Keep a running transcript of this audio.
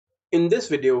In this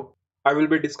video, I will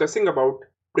be discussing about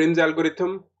Prim's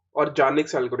algorithm or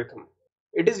Jarnik's algorithm.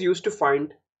 It is used to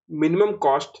find minimum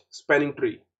cost spanning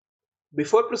tree.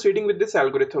 Before proceeding with this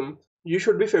algorithm, you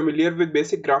should be familiar with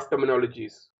basic graph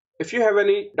terminologies. If you have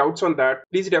any doubts on that,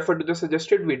 please refer to the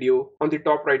suggested video on the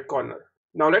top right corner.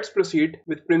 Now let's proceed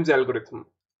with Prim's algorithm.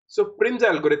 So Prim's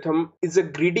algorithm is a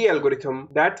greedy algorithm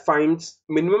that finds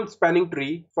minimum spanning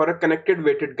tree for a connected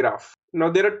weighted graph. Now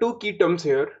there are two key terms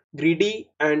here, greedy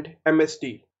and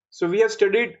MST. So we have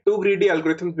studied two greedy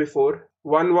algorithms before.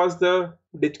 One was the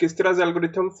Dijkstra's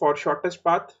algorithm for shortest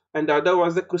path and the other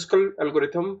was the Kruskal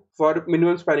algorithm for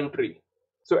minimum spanning tree.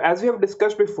 So as we have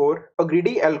discussed before, a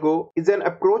greedy algo is an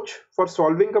approach for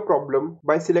solving a problem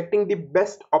by selecting the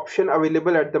best option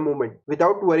available at the moment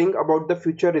without worrying about the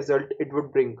future result it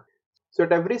would bring. So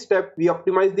at every step, we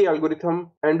optimize the algorithm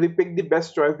and we pick the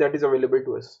best choice that is available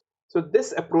to us. So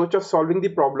this approach of solving the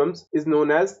problems is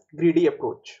known as greedy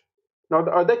approach. Now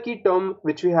the other key term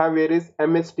which we have here is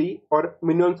MST or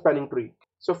minimum spanning tree.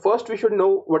 So first we should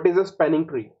know what is a spanning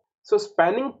tree. So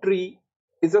spanning tree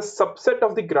is a subset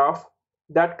of the graph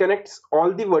that connects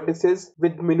all the vertices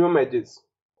with minimum edges.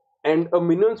 And a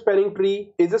minimum spanning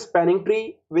tree is a spanning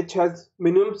tree which has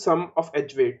minimum sum of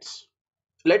edge weights.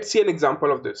 Let's see an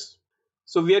example of this.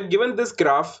 So we are given this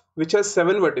graph which has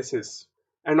 7 vertices,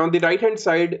 and on the right hand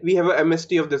side we have a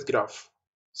MST of this graph.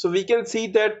 So we can see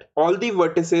that all the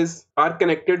vertices are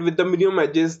connected with the minimum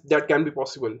edges that can be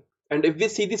possible. And if we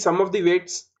see the sum of the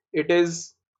weights, it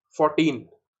is 14.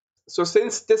 So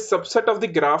since this subset of the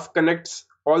graph connects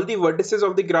all the vertices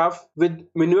of the graph with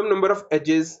minimum number of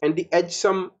edges and the edge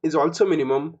sum is also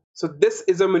minimum, so this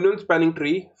is a minimum spanning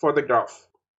tree for the graph.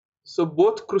 So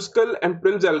both Kruskal and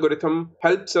Prim's algorithm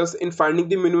helps us in finding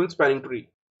the minimum spanning tree.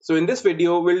 So in this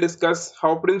video, we'll discuss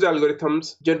how Prim's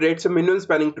algorithms generates a minimum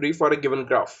spanning tree for a given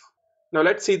graph. Now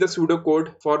let's see the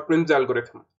pseudocode for Prim's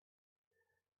algorithm.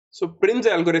 So Prim's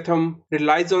algorithm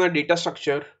relies on a data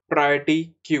structure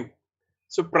priority queue.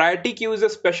 So priority queue is a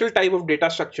special type of data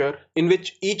structure in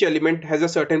which each element has a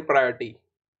certain priority.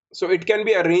 So it can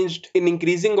be arranged in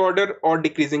increasing order or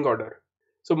decreasing order.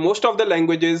 So most of the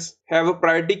languages have a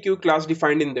priority queue class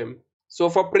defined in them. So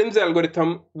for Prim's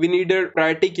algorithm, we need a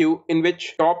priority queue in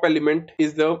which top element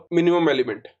is the minimum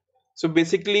element. So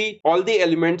basically all the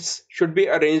elements should be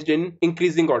arranged in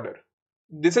increasing order.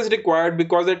 This is required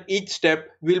because at each step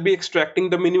we'll be extracting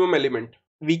the minimum element.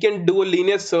 We can do a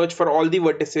linear search for all the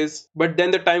vertices, but then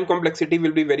the time complexity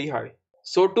will be very high.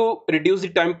 So to reduce the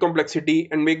time complexity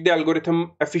and make the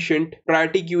algorithm efficient,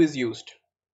 priority queue is used.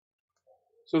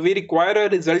 So we require a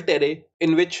result array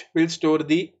in which we'll store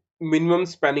the minimum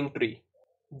spanning tree.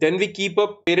 Then we keep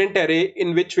a parent array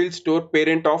in which we'll store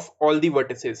parent of all the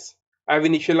vertices. I've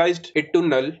initialized it to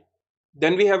null.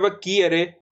 Then we have a key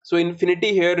array. So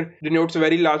infinity here denotes a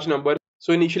very large number.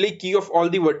 So initially key of all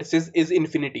the vertices is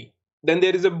infinity. Then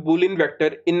there is a boolean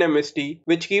vector in MST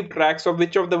which keep tracks of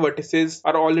which of the vertices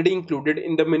are already included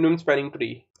in the minimum spanning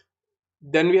tree.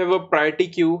 Then we have a priority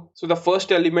queue. So the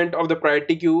first element of the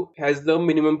priority queue has the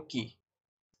minimum key.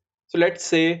 So let's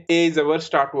say A is our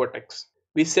start vertex.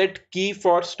 We set key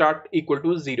for start equal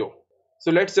to 0.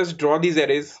 So let's just draw these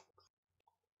arrays.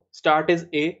 Start is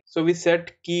A. So we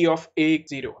set key of A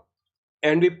 0.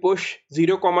 And we push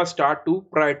 0 comma start to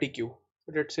priority queue.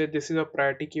 So let's say this is a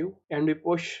priority queue and we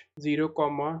push 0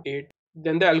 comma 8.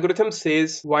 Then the algorithm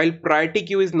says while priority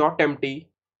queue is not empty,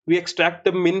 we extract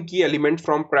the min key element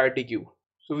from priority queue.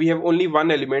 So we have only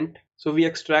one element. So we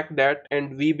extract that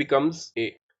and V becomes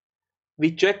A.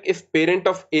 We check if parent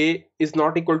of A is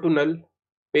not equal to null.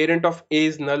 Parent of A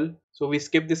is null. So we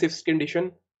skip this if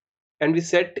condition and we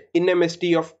set in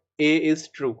MST of A is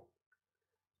true.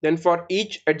 Then for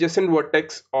each adjacent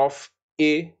vertex of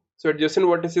A, so adjacent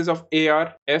vertices of A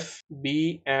are F,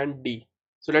 B and D.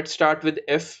 So let's start with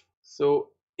F. So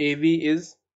AV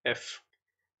is F.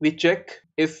 We check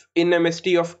if in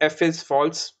MST of F is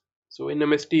false. So in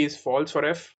MST is false for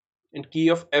F and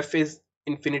key of F is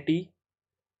infinity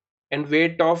and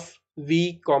weight of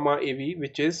V comma AV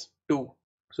which is 2.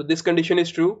 So this condition is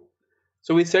true.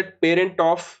 So we set parent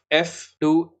of F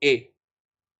to A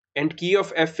and key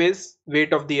of F is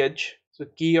weight of the edge. So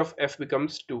key of F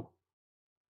becomes 2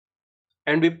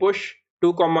 and we push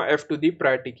 2 comma F to the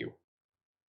priority queue.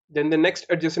 Then the next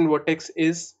adjacent vertex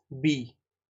is B.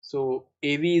 So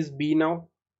AV is B now.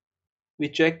 We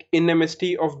check in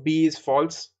MST of B is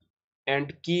false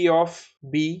and key of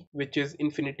B which is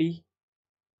infinity,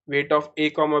 weight of A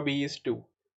comma B is 2.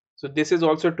 So this is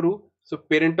also true. So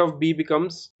parent of B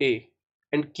becomes A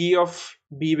and key of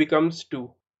B becomes 2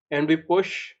 and we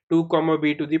push 2 comma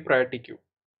B to the priority queue.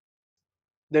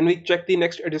 Then we check the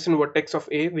next adjacent vertex of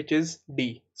A, which is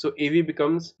D. So AV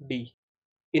becomes D.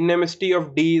 In-MST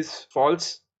of D is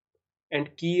false,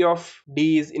 and key of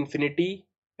D is infinity,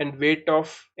 and weight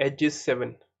of edge is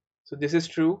 7. So this is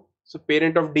true. So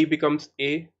parent of D becomes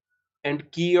A, and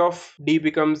key of D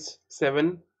becomes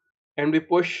 7, and we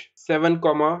push 7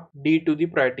 comma D to the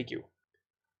priority queue.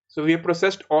 So we have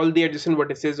processed all the adjacent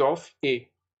vertices of A.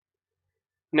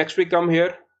 Next we come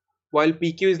here. While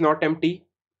PQ is not empty,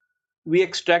 we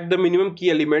extract the minimum key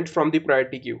element from the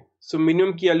priority queue. So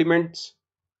minimum key elements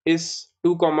is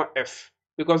 2 comma F,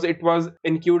 because it was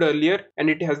enqueued earlier and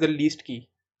it has the least key,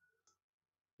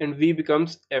 and V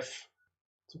becomes F.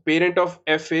 So parent of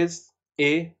F is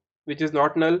A, which is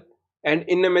not null, and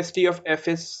in-MST of F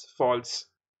is false.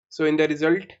 So in the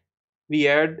result, we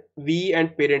add V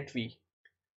and parent V,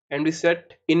 and we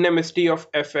set in-MST of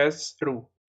F as true.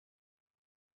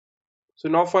 So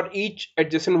now for each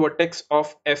adjacent vertex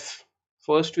of F,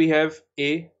 first we have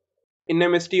A.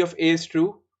 In-MST of A is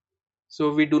true,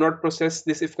 so we do not process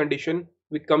this if condition.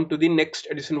 We come to the next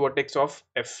adjacent vertex of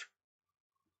F.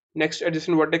 Next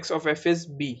adjacent vertex of F is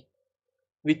B.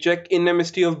 We check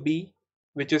in-MST of B,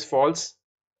 which is false,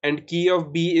 and key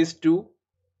of B is 2,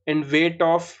 and weight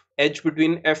of edge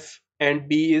between F and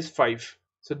B is 5.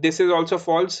 So this is also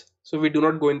false, so we do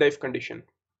not go in the if condition.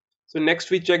 So next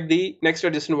we check the next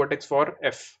adjacent vertex for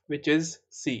F, which is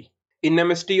C.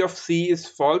 In-MST of C is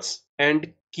false,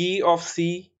 and key of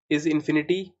C is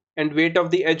infinity, and weight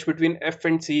of the edge between F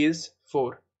and C is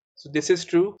 4. So this is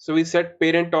true, so we set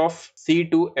parent of C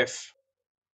to F,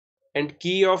 and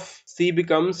key of C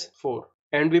becomes 4,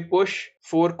 and we push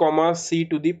 4 comma C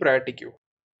to the priority queue.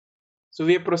 So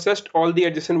we have processed all the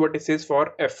adjacent vertices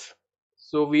for F.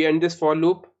 So we end this for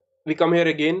loop. We come here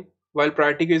again while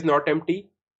priority queue is not empty.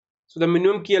 So the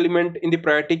minimum key element in the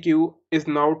priority queue is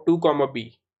now 2 comma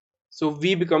B. So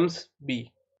V becomes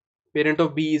B. Parent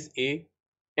of B is A,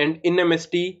 and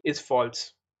in-MST is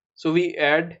false. So we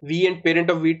add V and parent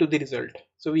of V to the result.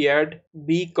 So we add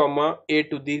B comma A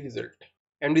to the result,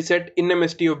 and we set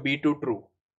in-MST of B to true.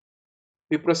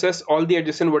 We process all the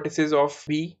adjacent vertices of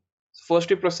B. So first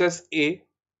we process A,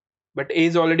 but A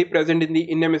is already present in the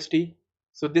in-MST,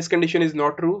 so this condition is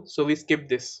not true, so we skip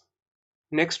this.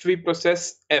 Next we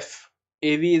process F.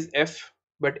 AV is F,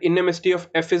 but in-MST of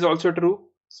F is also true,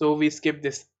 so we skip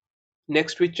this.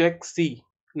 Next we check C.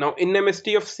 Now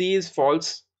in-MST of C is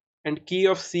false, and key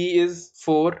of C is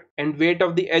 4, and weight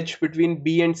of the edge between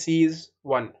B and C is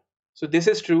 1. So this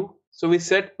is true, so we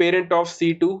set parent of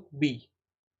C to B,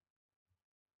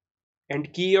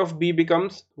 and key of B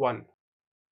becomes 1,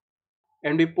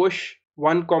 and we push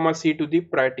 1 comma C to the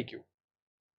priority queue.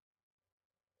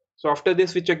 So after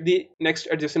this we check the next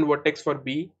adjacent vertex for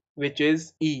B, which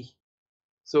is E.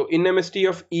 So in-MST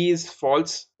of E is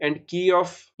false, and key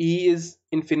of E is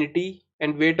infinity,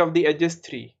 and weight of the edge is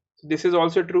 3. So this is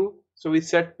also true, so we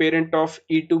set parent of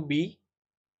E to B,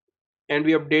 and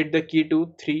we update the key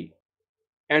to 3,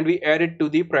 and we add it to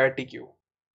the priority queue.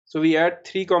 So we add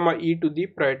 3 comma E to the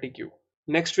priority queue.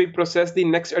 Next we process the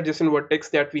next adjacent vertex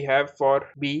that we have for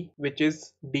B, which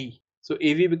is D. So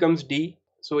AV becomes D.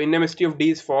 So in-MST of D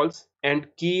is false, and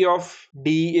key of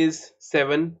D is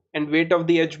 7, and weight of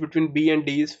the edge between B and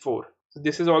D is 4. So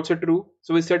this is also true,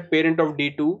 so we set parent of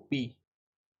D to B,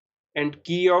 and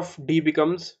key of D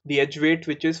becomes the edge weight,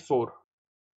 which is 4,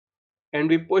 and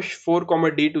we push 4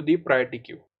 comma D to the priority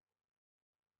queue.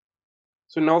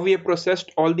 So now we have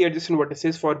processed all the adjacent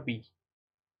vertices for B.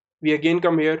 We again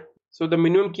come here. So the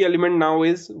minimum key element now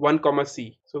is 1 comma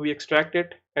C. So we extract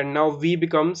it, and now V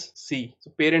becomes C.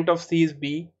 So parent of C is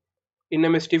B.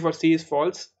 In-MST for C is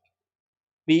false.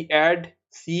 We add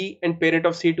C and parent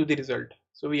of C to the result.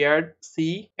 So we add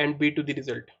C and B to the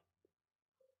result,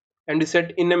 and we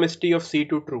set in-MST of C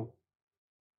to true.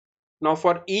 Now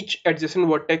for each adjacent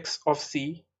vertex of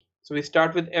C, so we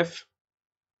start with F.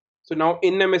 So now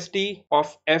in-MST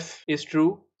of F is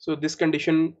true, so this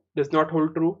condition does not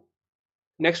hold true.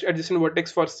 Next adjacent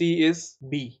vertex for C is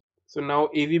B. So now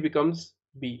AV becomes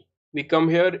B. We come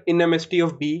here in-MST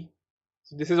of B.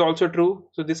 So this is also true,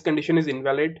 so this condition is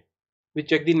invalid. We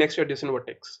check the next adjacent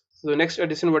vertex. So the next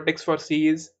adjacent vertex for C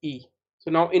is E.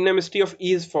 So now in-MST of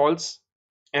E is false,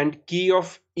 and key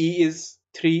of E is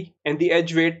 3, and the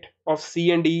edge weight of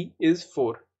C and E is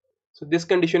 4. So this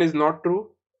condition is not true,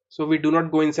 so we do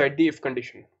not go inside the if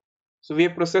condition. So we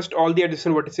have processed all the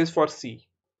adjacent vertices for C.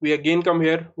 We again come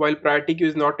here while priority queue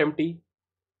is not empty.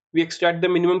 We extract the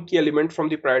minimum key element from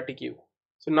the priority queue.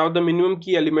 So now the minimum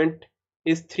key element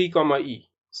is 3 comma E.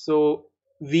 So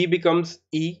V becomes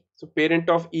E. So parent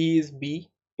of E is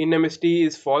B. In-MST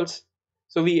is false.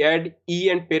 So we add E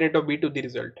and parent of B to the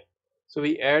result. So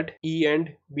we add E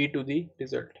and B to the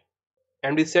result.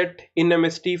 And we set in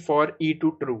MST for E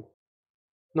to true.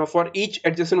 Now for each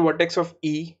adjacent vertex of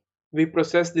E, we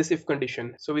process this if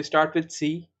condition. So we start with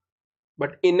C,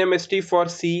 but in MST for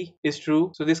C is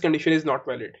true, so this condition is not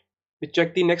valid. We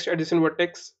check the next adjacent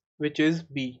vertex, which is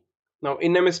B. Now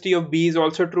in MST of B is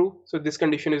also true, so this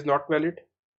condition is not valid.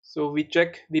 So we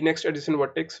check the next adjacent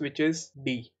vertex, which is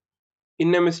D.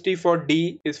 In MST for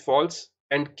D is false,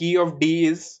 and key of D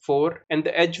is 4, and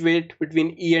the edge weight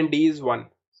between E and D is 1.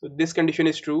 So this condition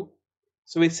is true.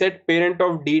 So we set parent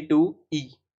of D to E,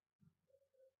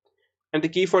 and the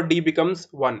key for D becomes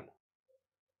 1.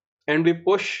 And we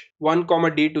push 1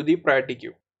 comma D to the priority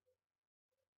queue.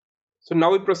 So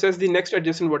now we process the next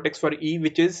adjacent vertex for E,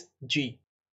 which is G.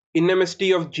 In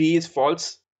MST of G is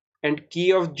false, and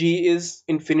key of G is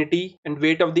infinity, and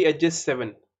weight of the edge is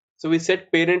 7. So we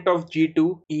set parent of G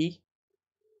to E,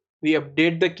 we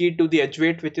update the key to the edge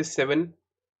weight, which is 7,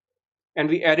 and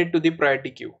we add it to the priority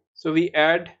queue. So we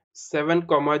add 7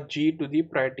 comma G to the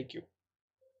priority queue.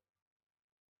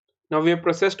 Now we have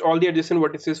processed all the adjacent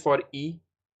vertices for E.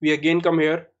 We again come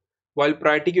here while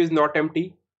priority queue is not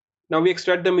empty. Now we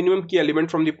extract the minimum key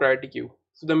element from the priority queue.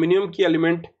 So the minimum key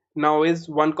element now is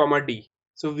 1 comma D.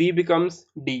 So V becomes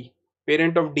D.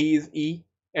 Parent of D is E,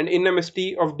 and in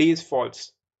MST of D is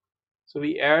false. So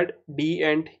we add D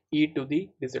and E to the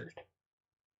result.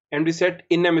 And we set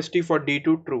in MST for D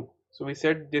to true. So we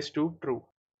set this to true.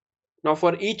 Now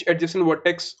for each adjacent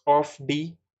vertex of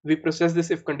D, we process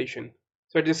this if condition.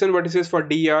 So adjacent vertices for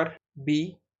D are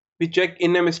B. We check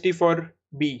in MST for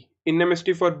B. In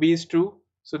MST for B is true,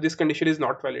 so this condition is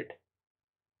not valid.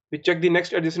 We check the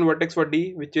next adjacent vertex for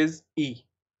D, which is E.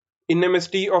 In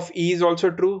MST of E is also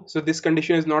true, so this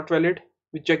condition is not valid.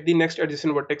 We check the next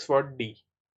adjacent vertex for D,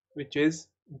 which is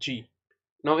G.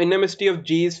 Now in MST of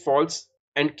G is false,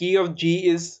 and key of G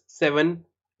is 7,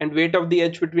 and weight of the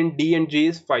edge between D and G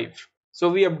is 5. So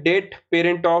we update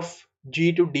parent of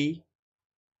G to D,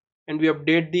 and we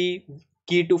update the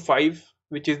key to 5,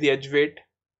 which is the edge weight,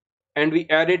 and we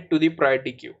add it to the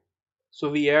priority queue. So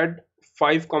we add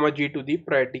 5 comma G to the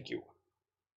priority queue.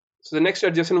 So the next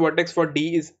adjacent vertex for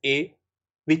D is A.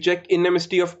 We check in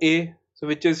MST of A, so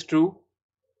which is true,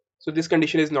 so this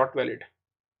condition is not valid.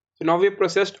 So now we have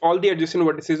processed all the adjacent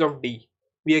vertices of D.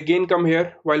 We again come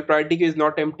here while priority queue is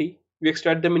not empty. We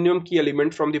extract the minimum key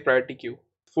element from the priority queue,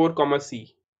 4 comma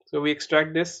C. So we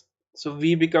extract this, so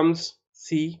V becomes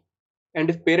C, and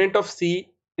if parent of C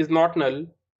is not null,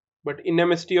 but in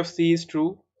MST of C is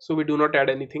true, so we do not add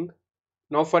anything.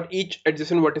 Now for each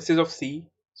adjacent vertices of C,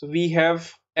 so we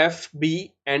have F,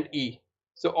 B and E.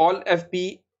 So all F,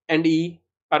 B and E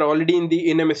are already in the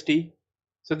in MST,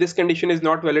 so this condition is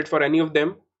not valid for any of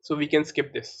them, so we can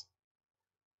skip this.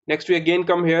 Next we again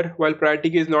come here while priority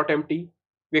queue is not empty.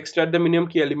 We extract the minimum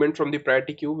key element from the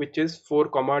priority queue, which is 4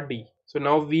 comma D. So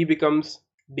now V becomes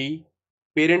D.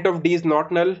 Parent of D is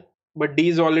not null, but D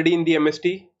is already in the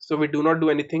MST, so we do not do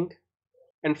anything.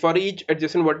 And for each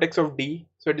adjacent vertex of D,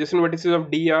 so adjacent vertices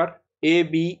of D are A,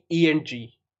 B, E and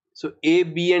G. So A,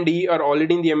 B and E are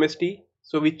already in the MST,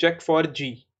 so we check for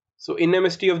G. So in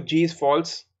MST of G is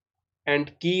false,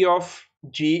 and key of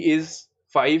G is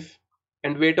 5,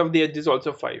 and weight of the edge is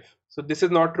also 5. So this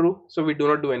is not true, so we do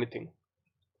not do anything.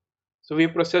 So we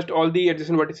have processed all the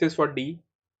adjacent vertices for D.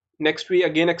 Next we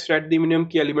again extract the minimum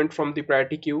key element from the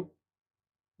priority queue,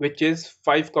 which is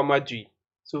 5 comma G.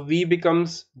 So V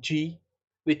becomes G.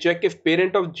 We check if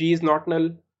parent of G is not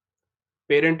null,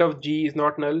 parent of G is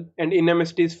not null, and in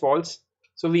MST is false.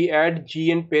 So we add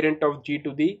G and parent of G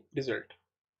to the result.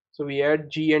 So we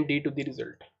add G and D to the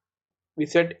result. We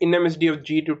set in MSD of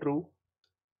G to true,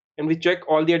 and we check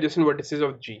all the adjacent vertices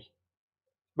of G.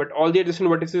 But all the adjacent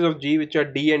vertices of G, which are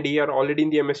D and E, are already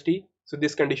in the MST, so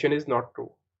this condition is not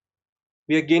true.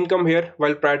 We again come here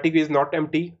while priority queue is not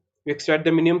empty. We extract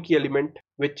the minimum key element,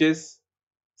 which is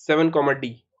 7 comma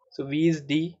D. So V is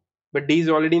D, but D is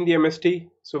already in the MST,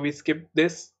 so we skip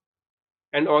this.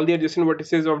 And all the adjacent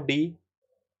vertices of D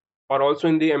are also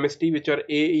in the MST, which are A,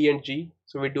 E and G,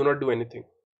 so we do not do anything.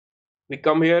 We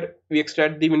come here, we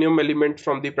extract the minimum element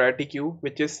from the priority queue,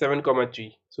 which is 7 comma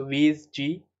G. So V is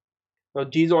G. Now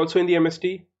G is also in the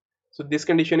MST, so this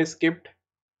condition is skipped,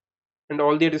 and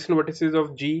all the adjacent vertices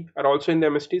of G are also in the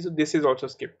MST, so this is also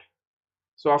skipped.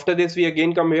 So after this we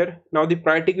again come here. Now the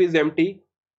priority queue is empty,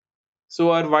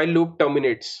 so our while loop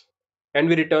terminates, and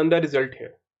we return the result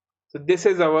here. So this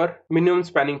is our minimum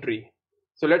spanning tree.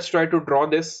 So let's try to draw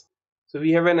this. So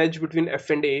we have an edge between F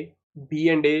and A, B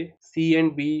and A, C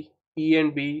and B, E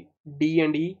and B, D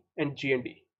and E, and G and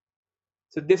E.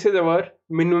 So this is our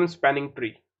minimum spanning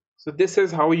tree. So this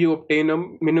is how you obtain a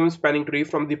minimum spanning tree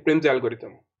from the Prim's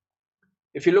algorithm.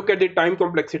 If you look at the time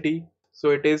complexity, so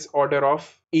it is order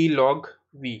of E log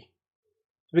V.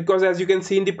 Because as you can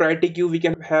see in the priority queue, we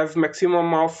can have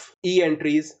maximum of E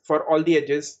entries for all the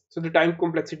edges. So the time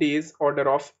complexity is order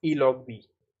of E log V.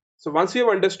 So once we have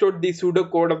understood the pseudo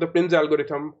code of the Prim's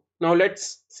algorithm, now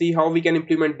let's see how we can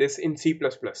implement this in C++.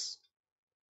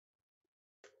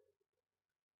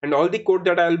 And all the code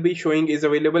that I'll be showing is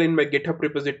available in my GitHub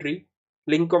repository.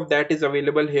 Link of that is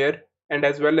available here and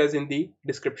as well as in the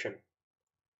description.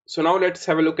 So now let's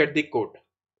have a look at the code.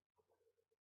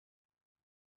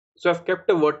 So I've kept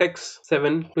a vertex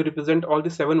 7 to represent all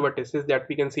the 7 vertices that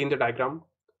we can see in the diagram.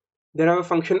 Then I have a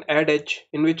function add edge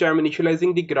in which I am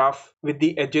initializing the graph with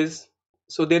the edges.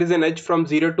 So there is an edge from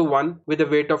 0 to 1 with a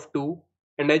weight of 2,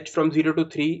 an edge from 0 to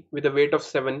 3 with a weight of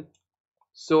 7.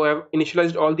 So I've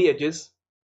initialized all the edges.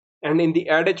 And in the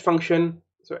add edge function,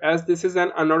 so as this is an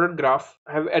unordered graph,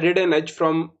 I have added an edge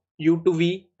from u to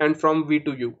v and from v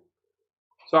to u.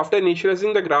 So after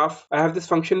initializing the graph, I have this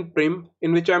function prim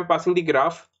in which I am passing the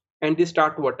graph and the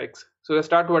start vertex. So the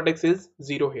start vertex is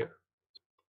 0 here.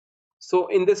 So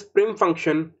in this prim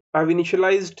function, I've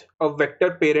initialized a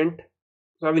vector parent.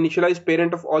 So I've initialized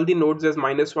parent of all the nodes as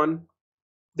 -1.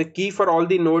 The key for all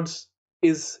the nodes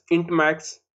is int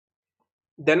max.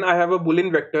 Then I have a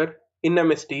boolean vector in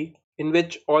MST in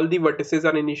which all the vertices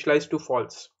are initialized to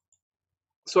false.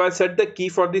 So I set the key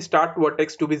for the start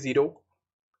vertex to be 0.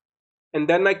 And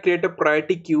then I create a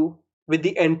priority queue with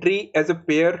the entry as a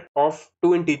pair of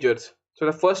two integers. So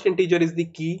the first integer is the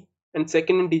key and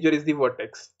second integer is the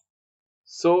vertex.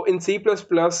 So in C++,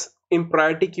 in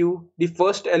priority queue, the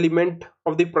first element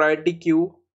of the priority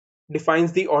queue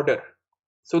defines the order.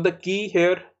 So the key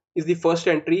here is the first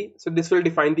entry, so this will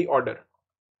define the order.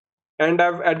 And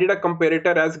I've added a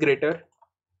comparator as greater.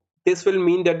 This will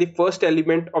mean that the first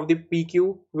element of the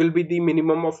PQ will be the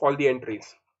minimum of all the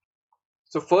entries.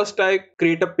 So first I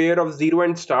create a pair of 0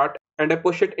 and start and I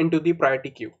push it into the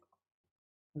priority queue.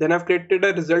 Then I've created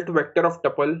a result vector of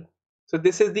tuple. So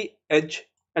this is the edge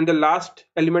and the last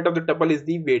element of the tuple is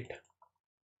the weight.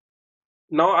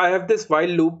 Now I have this while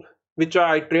loop which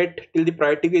I iterate till the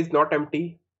priority queue is not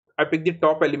empty. I pick the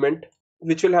top element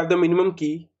which will have the minimum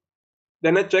key.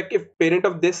 Then I check if parent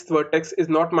of this vertex is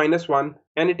not -1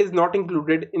 and it is not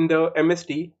included in the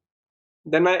MST.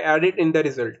 Then I add it in the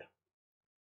result.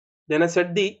 Then I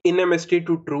set the in MST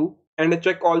to true and I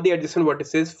check all the adjacent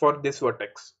vertices for this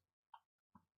vertex.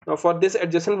 Now for this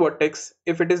adjacent vertex,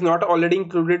 if it is not already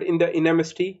included in the in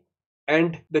MST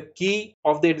and the key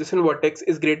of the adjacent vertex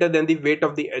is greater than the weight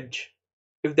of the edge.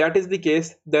 If that is the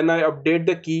case, then I update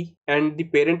the key and the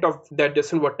parent of the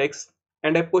adjacent vertex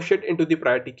and I push it into the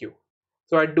priority queue.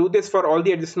 So I do this for all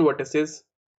the adjacent vertices,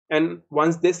 and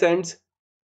once this ends,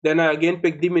 then I again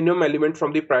pick the minimum element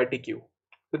from the priority queue.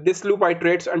 So this loop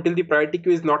iterates until the priority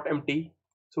queue is not empty.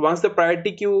 So once the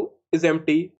priority queue is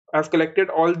empty, I've collected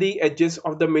all the edges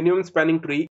of the minimum spanning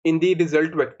tree in the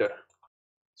result vector.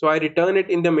 So I return it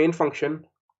in the main function,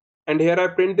 and here I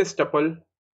print this tuple.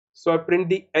 So I print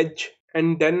the edge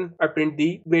and then I print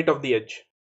the weight of the edge.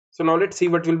 So now let's see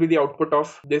what will be the output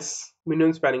of this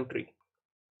minimum spanning tree.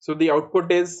 So the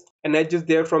output is an edge is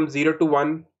there from 0 to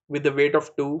 1 with the weight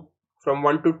of 2, from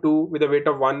 1 to 2 with a weight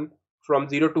of 1, from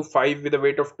 0 to 5 with a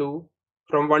weight of 2,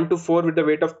 from 1 to 4 with a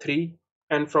weight of 3,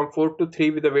 and from 4 to 3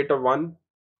 with a weight of 1,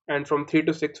 and from 3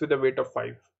 to 6 with a weight of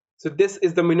 5. So this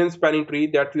is the minimum spanning tree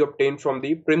that we obtained from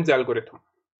the Prim's algorithm.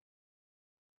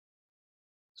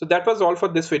 So that was all for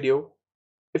this video.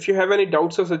 If you have any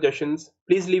doubts or suggestions,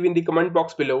 please leave in the comment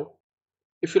box below.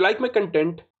 If you like my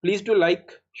content, please do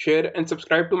like, share and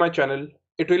subscribe to my channel.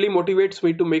 It really motivates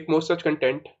me to make more such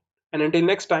content. And until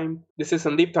next time, this is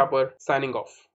Sandeep Thapar signing off.